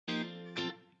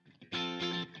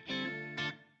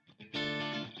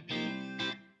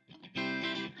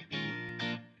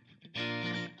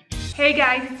Hey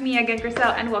guys, it's me again,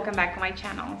 Chrisel, and welcome back to my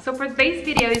channel. So for today's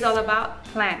video is all about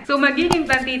plants. So magiging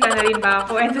plantita na rin ba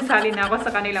ako and sasali na ako sa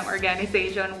kanilang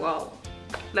organization? Well,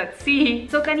 let's see.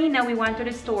 So kanina we went to the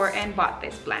store and bought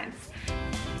these plants.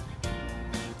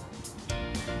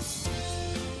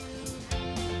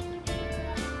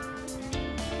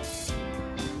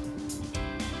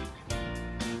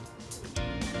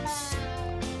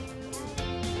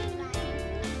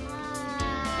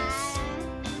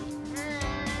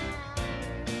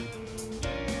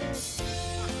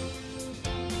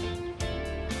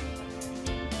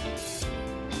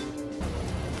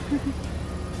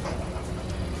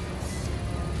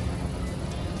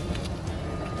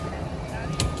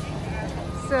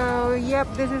 So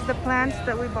yep, this is the plants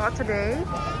that we bought today,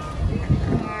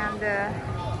 and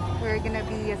we're gonna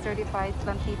be a certified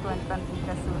plantito and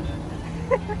plantita soon.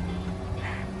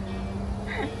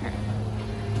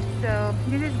 So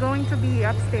this is going to be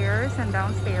upstairs and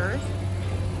downstairs,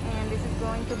 and this is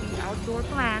going to be outdoor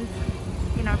plants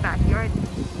in our backyard.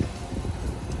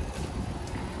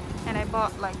 And I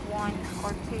bought like 1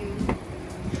 or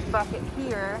 2 bucket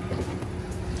here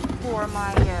for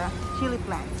my chili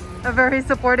plants. A very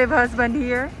supportive husband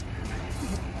here.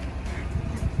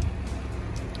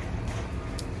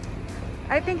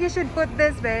 I think you should put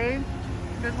this, babe.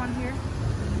 This one here.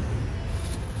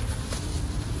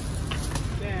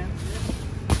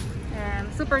 Yeah.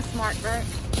 Super smart, right?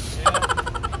 Yeah.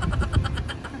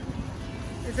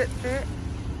 Is it fit?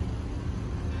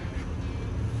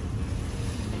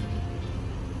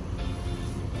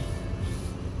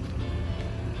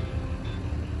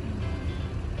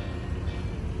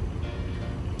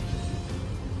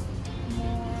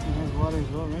 Water as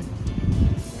well, right?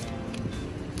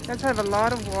 Let's have a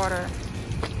lot of water.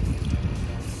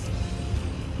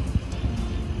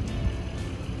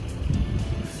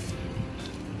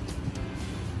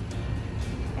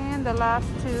 And the last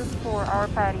 2 for our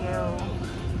patio.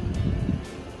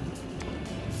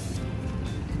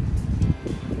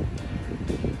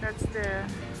 That's the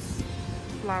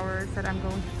flowers that I'm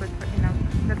going to put in our,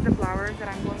 that's the flowers that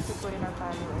I'm going to put in our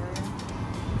patio area.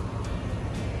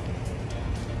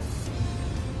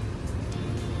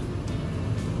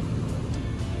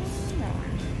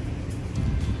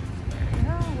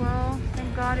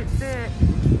 God, it fit.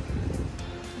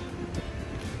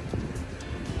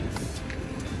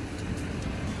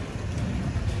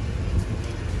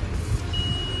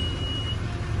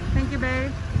 Thank you,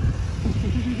 babe.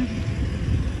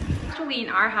 Actually,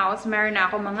 in our house, meron na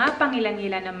ako mga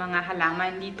pangilan-ilan ng mga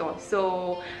halaman dito.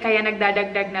 So, kaya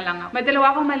nagdadagdag na lang ako. May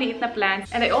dalawa akong maliit na plants.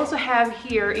 And I also have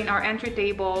here in our entry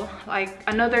table, like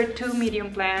another 2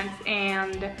 medium plants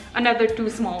and another 2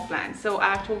 small plants. So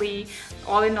actually,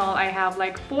 all in all, I have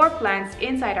like 4 plants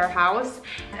inside our house.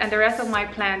 And the rest of my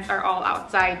plants are all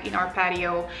outside in our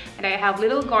patio. And I have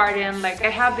little garden, like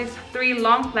I have these 3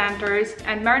 long planters.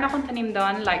 And meron akong tanim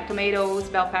doon, like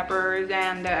tomatoes, bell peppers,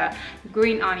 and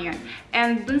green onion.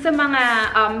 And dun sa mga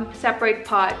separate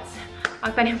pots,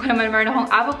 ang tanim ko naman, meron akong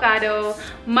avocado,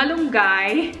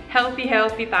 malunggay, healthy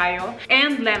tayo,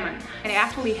 and lemon. And I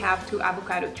actually have 2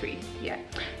 avocado trees. Yeah.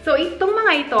 So itong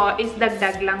mga ito is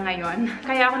dagdag lang ngayon.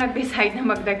 Kaya ako nag-decide na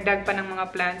magdagdag pa ng mga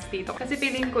plants dito. Kasi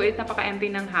feeling ko is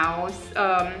napaka-empty ng house.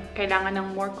 Kailangan ng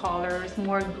more colors,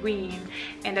 more green.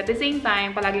 And at the same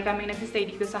time, palagi kami nagsistay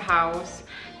dito sa house.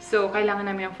 So, kailangan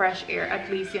namin ng fresh air.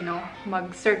 At least, you know,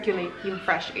 mag-circulate yung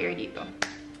fresh air dito.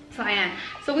 So, ayan.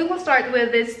 So, we will start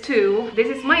with this 2.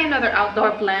 This is my another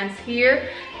outdoor plants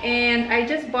here. And I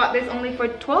just bought this only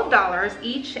for $12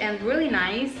 each and really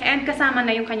nice. And kasama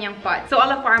na yung kanyang pot. So,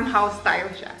 all farmhouse style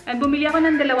siya. And bumili ako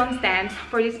ng 2 stands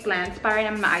for these plants para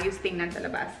naman maayos tingnan sa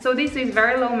labas. So, this is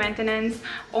very low maintenance.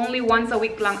 Only once a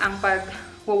week lang ang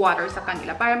water sa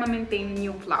kanila para ma-maintain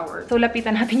yung flower. So,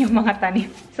 lapitan natin yung mga tanim.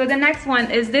 So, the next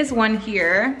one is this one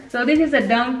here. So, this is a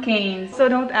dung cane. So,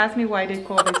 don't ask me why they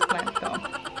call this plant though.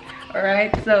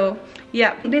 Alright, so,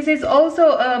 yeah. This is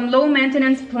also low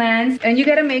maintenance plants. And you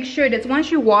gotta make sure that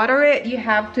once you water it, you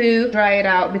have to dry it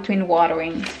out between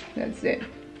watering. That's it.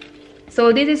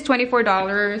 So, this is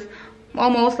 $24.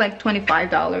 Almost like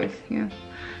 $25. Yeah.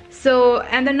 So,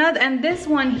 and this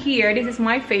one here, this is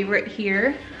my favorite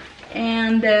here.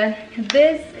 And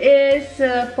this is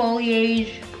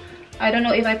foliage. I don't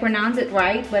know if I pronounce it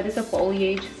right, but it's a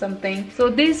foliage something. So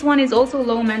this one is also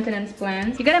low maintenance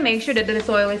plants. You gotta make sure that the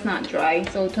soil is not dry,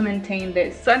 so to maintain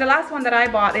this. So and the last one that I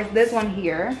bought is this one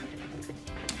here.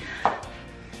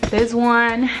 This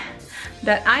one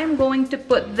that I'm going to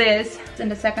put this in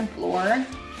the 2nd floor.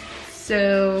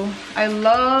 So I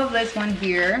love this one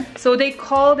here. So they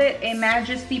called it a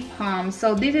Majesty Palm.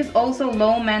 So this is also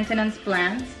low maintenance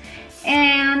plants.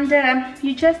 And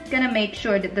you're just gonna make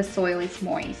sure that the soil is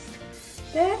moist.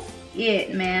 That's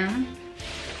it, man.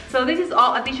 So this is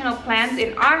all additional plants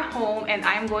in our home, and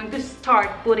I'm going to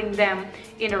start putting them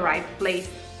in the right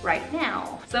place right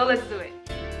now. So let's do it.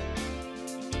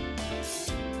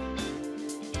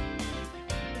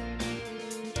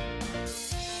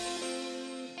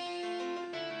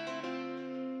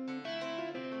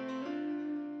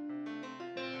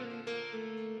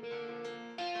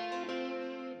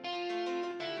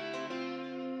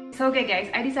 So okay guys,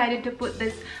 I decided to put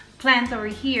this plants over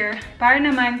here para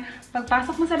naman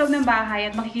pagpasok mo sa loob ng bahay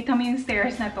at makikita mo yung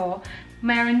stairs na to,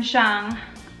 meron siyang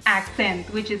accent,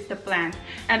 which is the plant.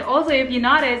 And also, if you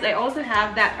notice, I also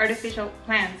have that artificial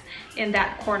plants in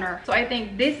that corner. So I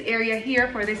think this area here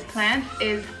for this plant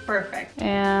is perfect.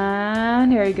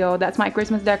 And here you go. That's my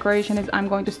Christmas decoration. I'm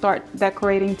going to start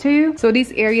decorating too. So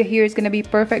this area here is going to be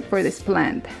perfect for this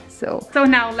plant. So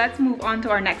now let's move on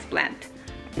to our next plant.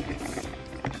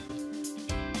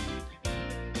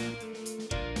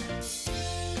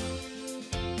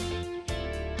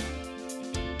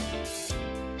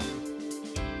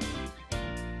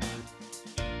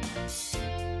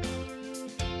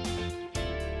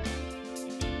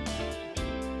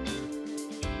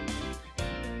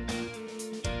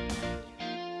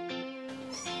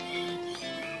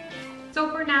 So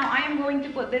for now, I am going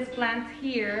to put this plant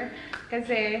here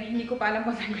kasi hindi ko pa alam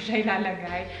kung saan ko siya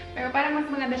ilalagay. Pero parang mas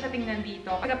maganda siya tingnan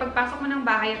dito. Kapag pasok mo ng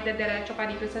bahay at dadiretso ka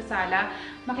dito sa sala,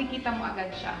 makikita mo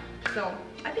agad siya. So,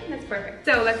 I think that's perfect.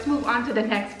 So, let's move on to the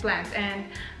next plant. And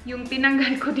yung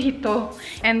tinanggal ko dito,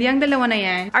 and yung dalawa na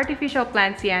yan, artificial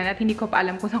plants yan at hindi ko pa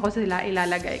alam kung saan ko sila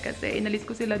ilalagay kasi inalis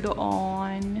ko sila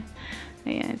doon.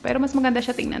 Ayan. Pero mas maganda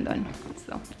siya tingnan doon.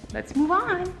 So, let's move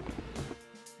on.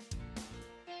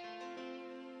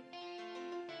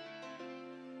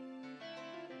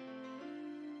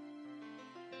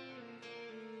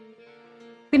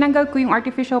 Tinanggal ko yung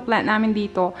artificial plant namin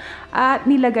dito at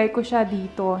nilagay ko siya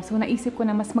dito. So, naisip ko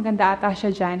na mas maganda ata siya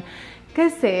dyan.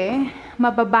 Kasi,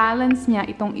 mababalance niya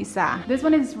itong isa. This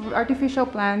one is artificial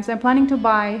plants. I'm planning to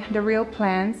buy the real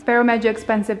plants. Pero medyo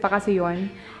expensive pa kasi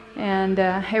yun. And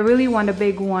I really want a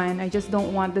big one. I just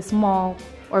don't want the small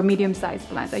or medium-sized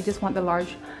plants. I just want the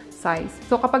large size.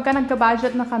 So, kapag ka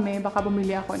nagka-budget na kami, baka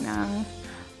bumili ako ng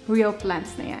real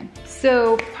plants na yan.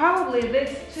 So, probably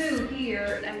this two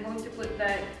here, I'm going to put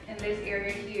that in this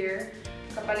area here.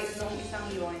 Kapalit nung isang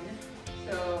yun.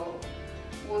 So,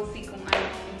 we'll see kung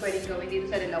anong pwedeng gawin dito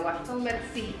sa dalawa. So, let's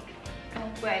see kung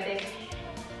pwede.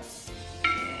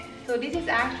 So, this is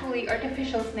actually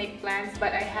artificial snake plants,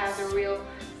 but I have the real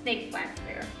snake plants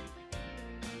there.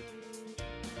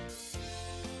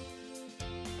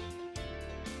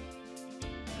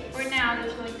 Okay, for now,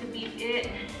 that's going to be it,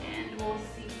 and we'll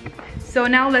see. So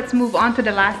now let's move on to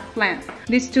the last plant.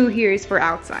 These two here is for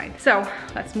outside. So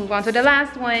let's move on to the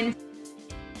last one.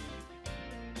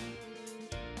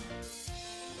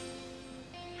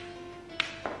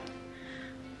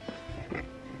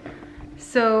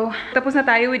 So, tapos na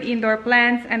tayo with indoor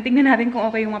plants and tingnan natin kung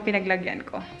okay yung mga pinaglagyan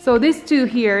ko. So these two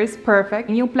here is perfect.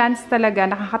 Yung plants talaga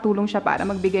nakakatulong siya para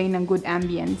magbigay ng good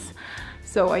ambience.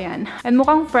 So, ayan. And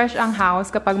mukhang fresh ang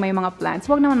house kapag may mga plants.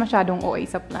 Huwag naman masyadong OA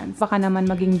sa plants. Baka naman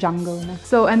maging jungle na.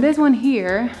 So, and this one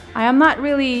here, I am not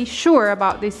really sure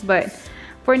about this, but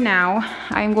for now,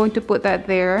 I'm going to put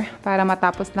that there para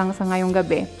matapos lang sa ngayong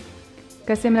gabi.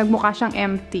 Kasi nagmukha siyang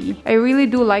empty. I really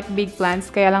do like big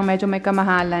plants, kaya lang medyo may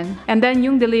kamahalan. And then,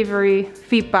 yung delivery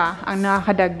fee pa ang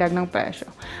nakakadagdag ng presyo.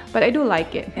 But I do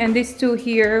like it. And these two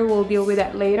here, we'll deal with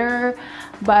that later.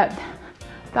 But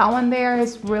that one there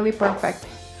is really perfect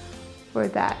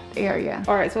for that area.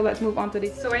 Alright, so let's move on to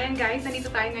this. So ayan guys, nandito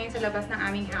tayo ngayon sa labas ng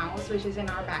aming house, which is in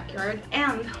our backyard.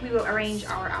 And we will arrange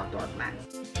our outdoor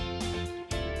plants.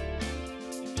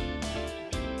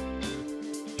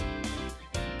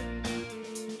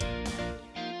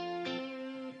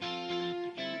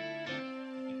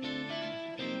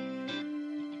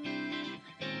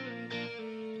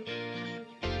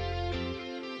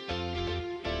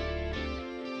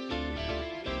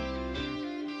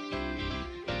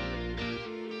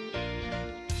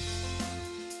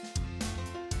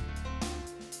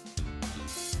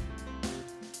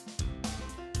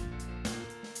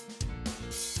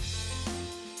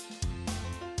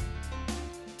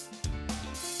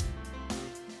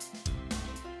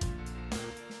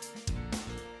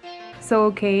 So,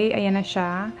 okay, ayan na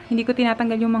siya. Hindi ko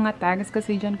tinatanggal yung mga tags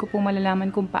kasi dyan ko po malalaman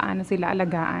kung paano sila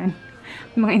alagaan.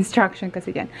 Mga instruction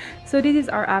kasi dyan. So, this is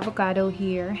our avocado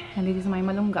here. And this is my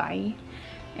malunggay.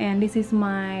 And this is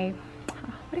my,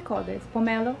 what do you call this?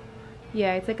 Pomelo?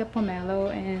 Yeah, it's like a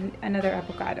pomelo and another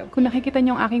avocado. Kung nakikita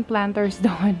niyo ang aking planters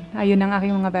doon, ayun ang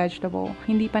aking mga vegetable.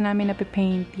 Hindi pa namin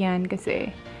napipaint yan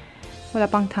kasi wala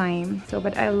pang time. So,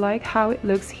 but I like how it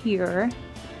looks here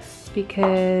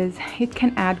because it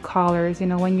can add colors, you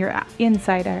know, when you're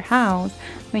inside our house.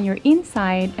 When you're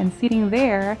inside and sitting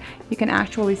there, you can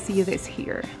actually see this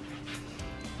here.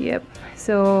 Yep.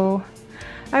 So,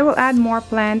 I will add more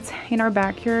plants in our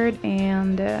backyard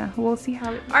and we'll see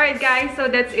how it... Alright guys,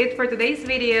 so that's it for today's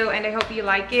video and I hope you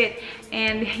like it.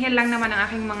 And yan lang naman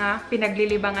ang aking mga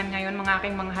pinaglilibangan ngayon, mga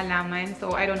aking mga halaman.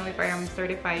 So I don't know if I am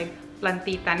certified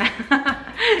plantita na.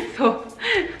 So,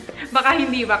 baka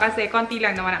hindi ba kasi konti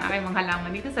lang naman ang aking mga halaman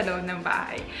dito sa loob ng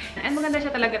bahay. And maganda siya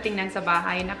talaga tingnan sa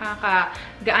bahay.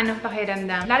 Nakakagaan ng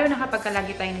pakiramdam. Lalo na kapag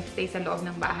lagi tayo nag-stay sa loob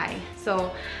ng bahay. So,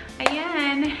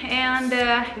 ayan. And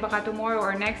baka tomorrow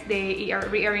or next day,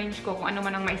 i-rearrange ko kung ano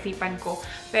man ang maisipan ko.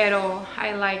 Pero,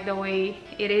 I like the way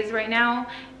it is right now.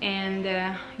 And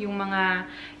yung mga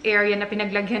area na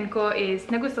pinaglagyan ko is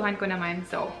nagustuhan ko naman.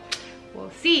 So,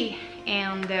 we'll see.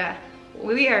 And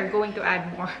we are going to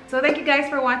add more. So thank you guys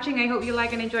for watching. I hope you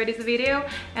like and enjoy this video.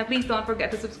 And please don't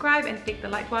forget to subscribe and click the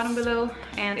like button below.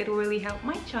 And it will really help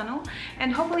my channel.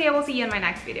 And hopefully I will see you in my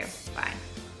next video.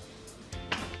 Bye.